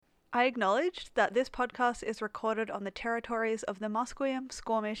I acknowledge that this podcast is recorded on the territories of the Musqueam,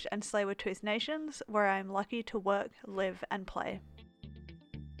 Squamish, and Tsleil-Waututh nations, where I am lucky to work, live, and play.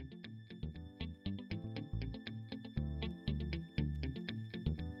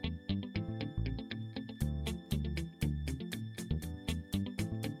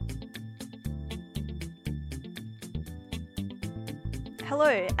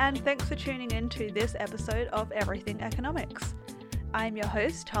 Hello, and thanks for tuning in to this episode of Everything Economics. I'm your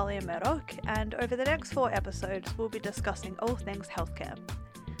host, Talia Murdoch, and over the next 4 episodes, we'll be discussing all things healthcare.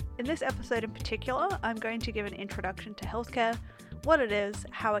 In this episode in particular, I'm going to give an introduction to healthcare, what it is,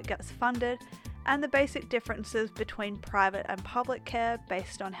 how it gets funded, and the basic differences between private and public care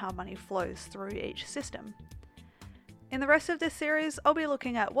based on how money flows through each system. In the rest of this series, I'll be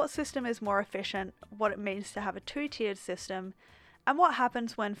looking at what system is more efficient, what it means to have a 2-tiered system, and what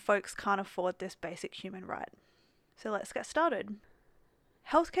happens when folks can't afford this basic human right. So let's get started.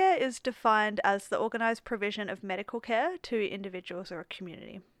 Healthcare is defined as the organised provision of medical care to individuals or a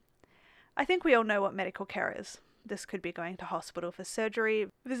community. I think we all know what medical care is. This could be going to hospital for surgery,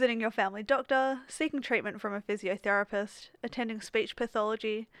 visiting your family doctor, seeking treatment from a physiotherapist, attending speech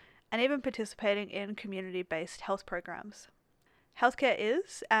pathology, and even participating in community-based health programs. Healthcare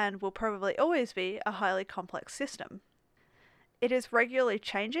is, and will probably always be, a highly complex system. It is regularly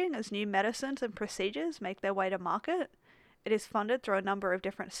changing as new medicines and procedures make their way to market. It is funded through a number of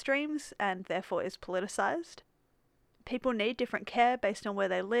different streams and therefore is politicized. People need different care based on where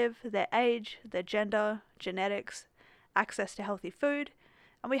they live, their age, their gender, genetics, access to healthy food,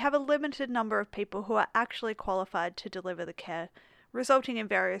 and we have a limited number of people who are actually qualified to deliver the care, resulting in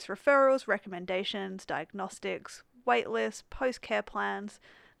various referrals, recommendations, diagnostics, wait lists, post-care plans.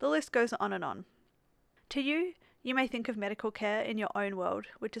 The list goes on and on. To you may think of medical care in your own world,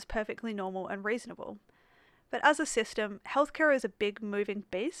 which is perfectly normal and reasonable. But as a system, healthcare is a big moving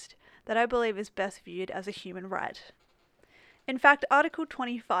beast that I believe is best viewed as a human right. In fact, Article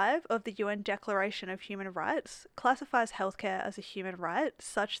 25 of the UN Declaration of Human Rights classifies healthcare as a human right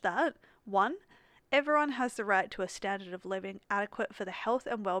such that 1. Everyone has the right to a standard of living adequate for the health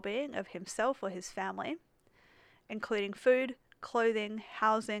and well-being of himself or his family, including food, clothing,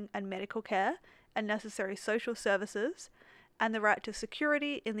 housing, and medical care, and necessary social services, and the right to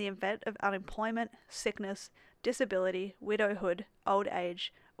security in the event of unemployment, sickness, disability, widowhood, old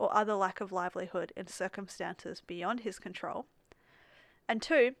age, or other lack of livelihood in circumstances beyond his control. And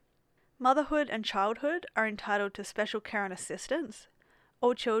 2, motherhood and childhood are entitled to special care and assistance.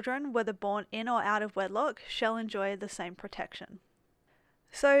 All children, whether born in or out of wedlock, shall enjoy the same protection.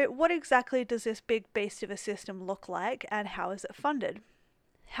 So what exactly does this big beast of a system look like, and how is it funded?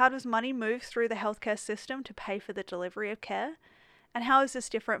 How does money move through the healthcare system to pay for the delivery of care? And how is this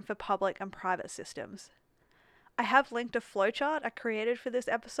different for public and private systems? I have linked a flowchart I created for this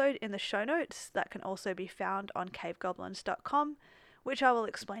episode in the show notes that can also be found on cavegoblins.com, which I will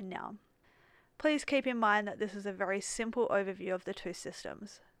explain now. Please keep in mind that this is a very simple overview of the two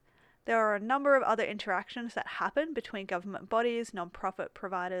systems. There are a number of other interactions that happen between government bodies, non-profit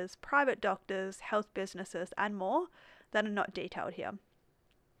providers, private doctors, health businesses, and more that are not detailed here.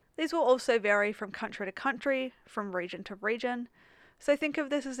 These will also vary from country to country, from region to region, so think of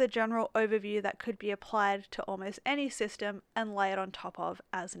this as a general overview that could be applied to almost any system and layered on top of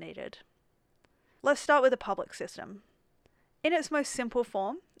as needed. Let's start with the public system. In its most simple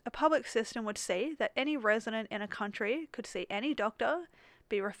form, a public system would see that any resident in a country could see any doctor,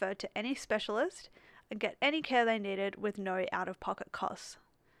 be referred to any specialist, and get any care they needed with no out-of-pocket costs.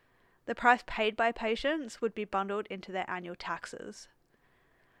 The price paid by patients would be bundled into their annual taxes.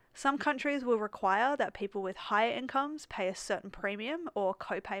 Some countries will require that people with higher incomes pay a certain premium or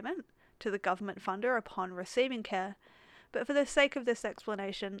co-payment to the government funder upon receiving care, but for the sake of this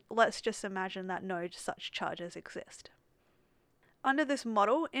explanation, let's just imagine that no such charges exist. Under this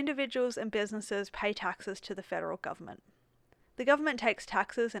model, individuals and businesses pay taxes to the federal government. The government takes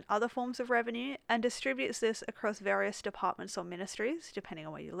taxes and other forms of revenue and distributes this across various departments or ministries, depending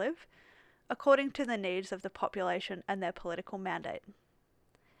on where you live, according to the needs of the population and their political mandate.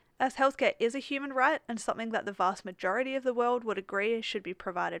 As healthcare is a human right and something that the vast majority of the world would agree should be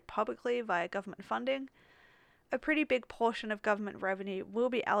provided publicly via government funding, a pretty big portion of government revenue will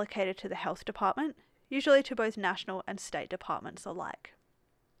be allocated to the health department, usually to both national and state departments alike.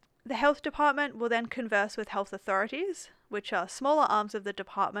 The health department will then converse with health authorities, which are smaller arms of the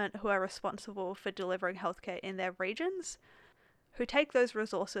department who are responsible for delivering healthcare in their regions, who take those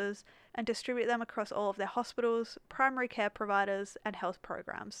resources and distribute them across all of their hospitals, primary care providers, and health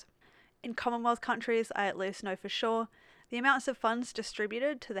programs. In Commonwealth countries, I at least know for sure, the amounts of funds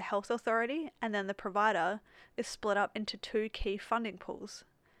distributed to the health authority and then the provider is split up into 2 key funding pools.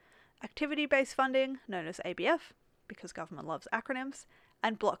 activity-based funding, known as ABF, because government loves acronyms,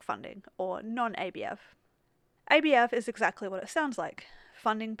 and block funding, or non-ABF. ABF is exactly what it sounds like,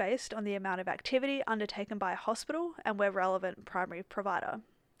 funding based on the amount of activity undertaken by a hospital and where relevant primary provider.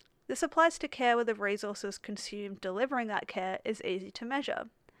 This applies to care where the resources consumed delivering that care is easy to measure.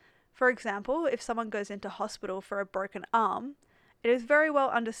 For example, if someone goes into hospital for a broken arm, it is very well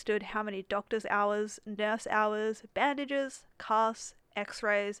understood how many doctor's hours, nurse hours, bandages, casts,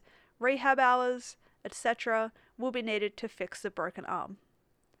 x-rays, rehab hours, etc. will be needed to fix the broken arm.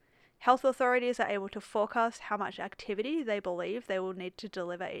 Health authorities are able to forecast how much activity they believe they will need to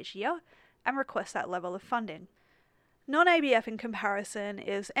deliver each year and request that level of funding. Non-ABF in comparison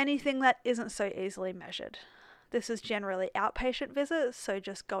is anything that isn't so easily measured. This is generally outpatient visits, so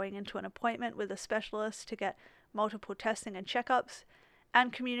just going into an appointment with a specialist to get multiple testing and checkups,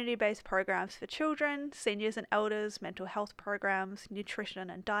 and community-based programs for children, seniors and elders, mental health programs, nutrition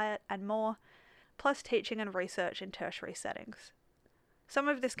and diet, and more, plus teaching and research in tertiary settings. Some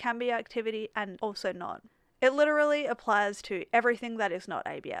of this can be activity and also not. It literally applies to everything that is not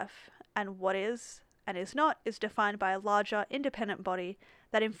ABF, and what is and is not is defined by a larger independent body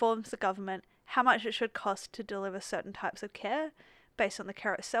that informs the government how much it should cost to deliver certain types of care based on the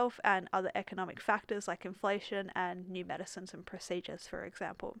care itself and other economic factors like inflation and new medicines and procedures, for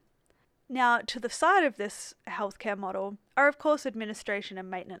example. Now, to the side of this healthcare model are of course administration and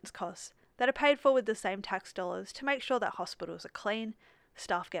maintenance costs that are paid for with the same tax dollars to make sure that hospitals are clean,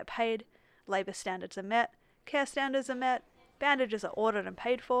 staff get paid, labour standards are met, care standards are met, bandages are ordered and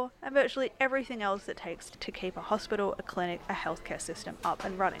paid for, and virtually everything else it takes to keep a hospital, a clinic, a healthcare system up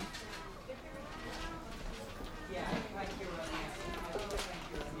and running.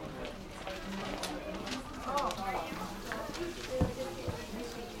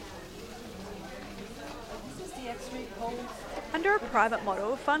 Under a private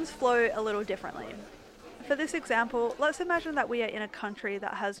model, funds flow a little differently. For this example, let's imagine that we are in a country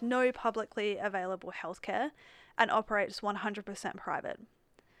that has no publicly available healthcare and operates 100% private.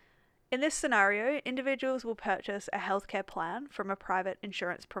 In this scenario, individuals will purchase a healthcare plan from a private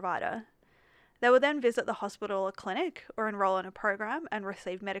insurance provider. They will then visit the hospital or clinic or enroll in a program and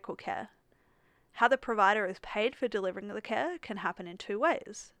receive medical care. How the provider is paid for delivering the care can happen in two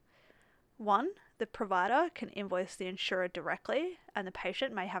ways. One, the provider can invoice the insurer directly, and the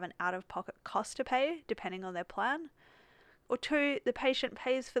patient may have an out-of-pocket cost to pay, depending on their plan. Or two, the patient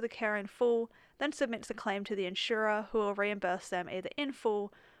pays for the care in full, then submits a claim to the insurer, who will reimburse them either in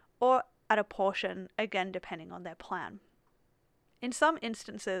full or at a portion, again depending on their plan. In some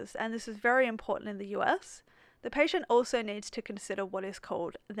instances, and this is very important in the US, the patient also needs to consider what is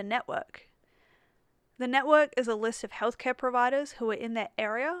called the network. The network is a list of healthcare providers who are in their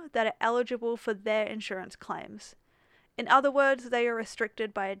area that are eligible for their insurance claims. In other words, they are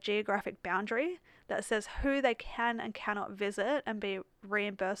restricted by a geographic boundary that says who they can and cannot visit and be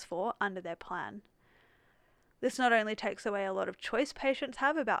reimbursed for under their plan. This not only takes away a lot of choice patients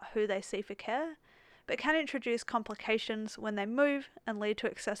have about who they see for care, but can introduce complications when they move and lead to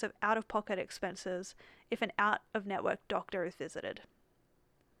excessive out-of-pocket expenses if an out-of-network doctor is visited.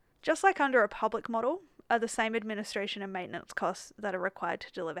 Just like under a public model, are the same administration and maintenance costs that are required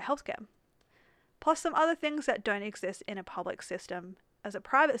to deliver healthcare. Plus some other things that don't exist in a public system, as a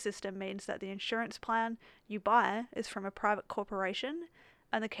private system means that the insurance plan you buy is from a private corporation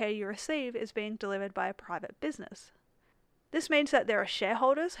and the care you receive is being delivered by a private business. This means that there are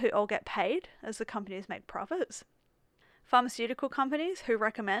shareholders who all get paid as the companies make profits, pharmaceutical companies who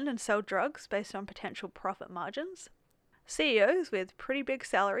recommend and sell drugs based on potential profit margins, CEOs with pretty big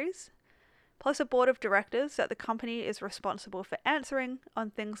salaries, plus a board of directors that the company is responsible for answering on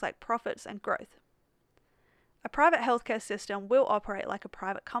things like profits and growth. A private healthcare system will operate like a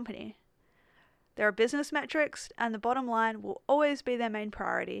private company. There are business metrics, and the bottom line will always be their main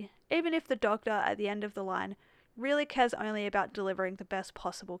priority, even if the doctor at the end of the line really cares only about delivering the best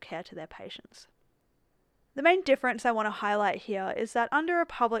possible care to their patients. The main difference I want to highlight here is that under a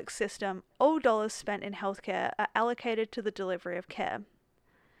public system, all dollars spent in healthcare are allocated to the delivery of care.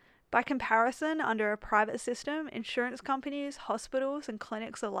 By comparison, under a private system, insurance companies, hospitals, and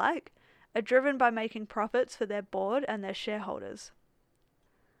clinics alike are driven by making profits for their board and their shareholders.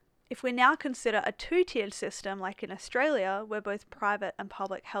 If we now consider a two-tiered system like in Australia, where both private and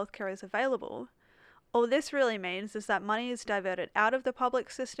public healthcare is available, all this really means is that money is diverted out of the public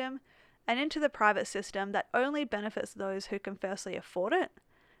system and into the private system that only benefits those who can firstly afford it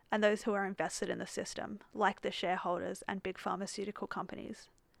and those who are invested in the system, like the shareholders and big pharmaceutical companies.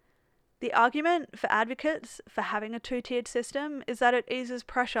 The argument for advocates for having a two-tiered system is that it eases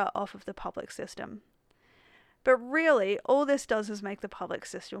pressure off of the public system. But really, all this does is make the public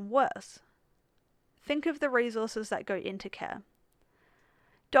system worse. Think of the resources that go into care.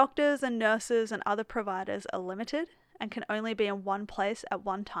 Doctors and nurses and other providers are limited and can only be in one place at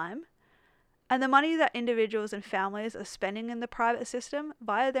one time. And the money that individuals and families are spending in the private system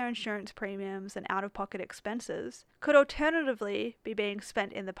via their insurance premiums and out-of-pocket expenses could alternatively be being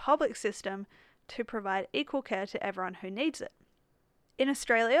spent in the public system to provide equal care to everyone who needs it. In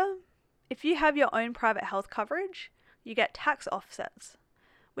Australia, if you have your own private health coverage, you get tax offsets,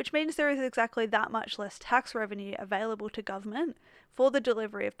 which means there is exactly that much less tax revenue available to government for the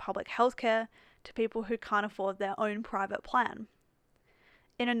delivery of public healthcare to people who can't afford their own private plan.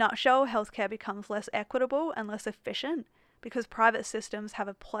 In a nutshell, healthcare becomes less equitable and less efficient because private systems have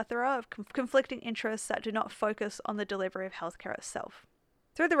a plethora of conflicting interests that do not focus on the delivery of healthcare itself.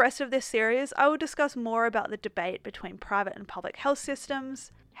 Through the rest of this series, I will discuss more about the debate between private and public health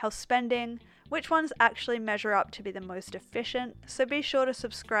systems, health spending, which ones actually measure up to be the most efficient, so be sure to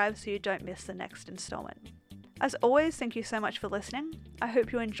subscribe so you don't miss the next installment. As always, thank you so much for listening. I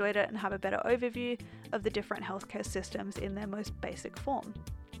hope you enjoyed it and have a better overview of the different healthcare systems in their most basic form.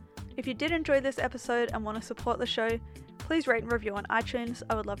 If you did enjoy this episode and want to support the show, please rate and review on iTunes.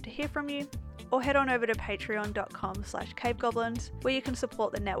 I would love to hear from you. Or head on over to patreon.com/cavegoblins, where you can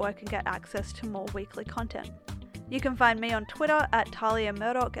support the network and get access to more weekly content. You can find me on Twitter at Talia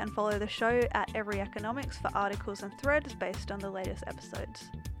Murdoch and follow the show at Every Economics for articles and threads based on the latest episodes.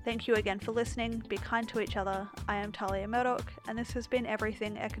 Thank you again for listening. Be kind to each other. I am Talia Murdoch, and this has been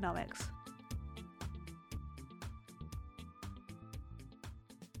Everything Economics.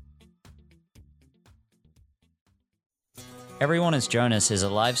 Everyone is Jonas is a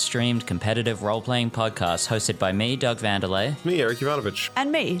live-streamed competitive role-playing podcast hosted by me, Doug Vanderlei. Me, Eric Ivanovich.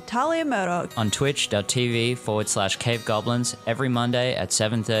 And me, Talia Murdoch. On twitch.tv/cavegoblins every Monday at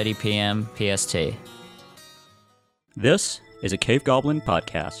 7:30 p.m. PST. This is a Cave Goblin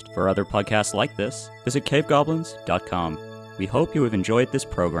podcast. For other podcasts like this, visit cavegoblins.com. We hope you have enjoyed this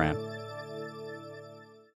program.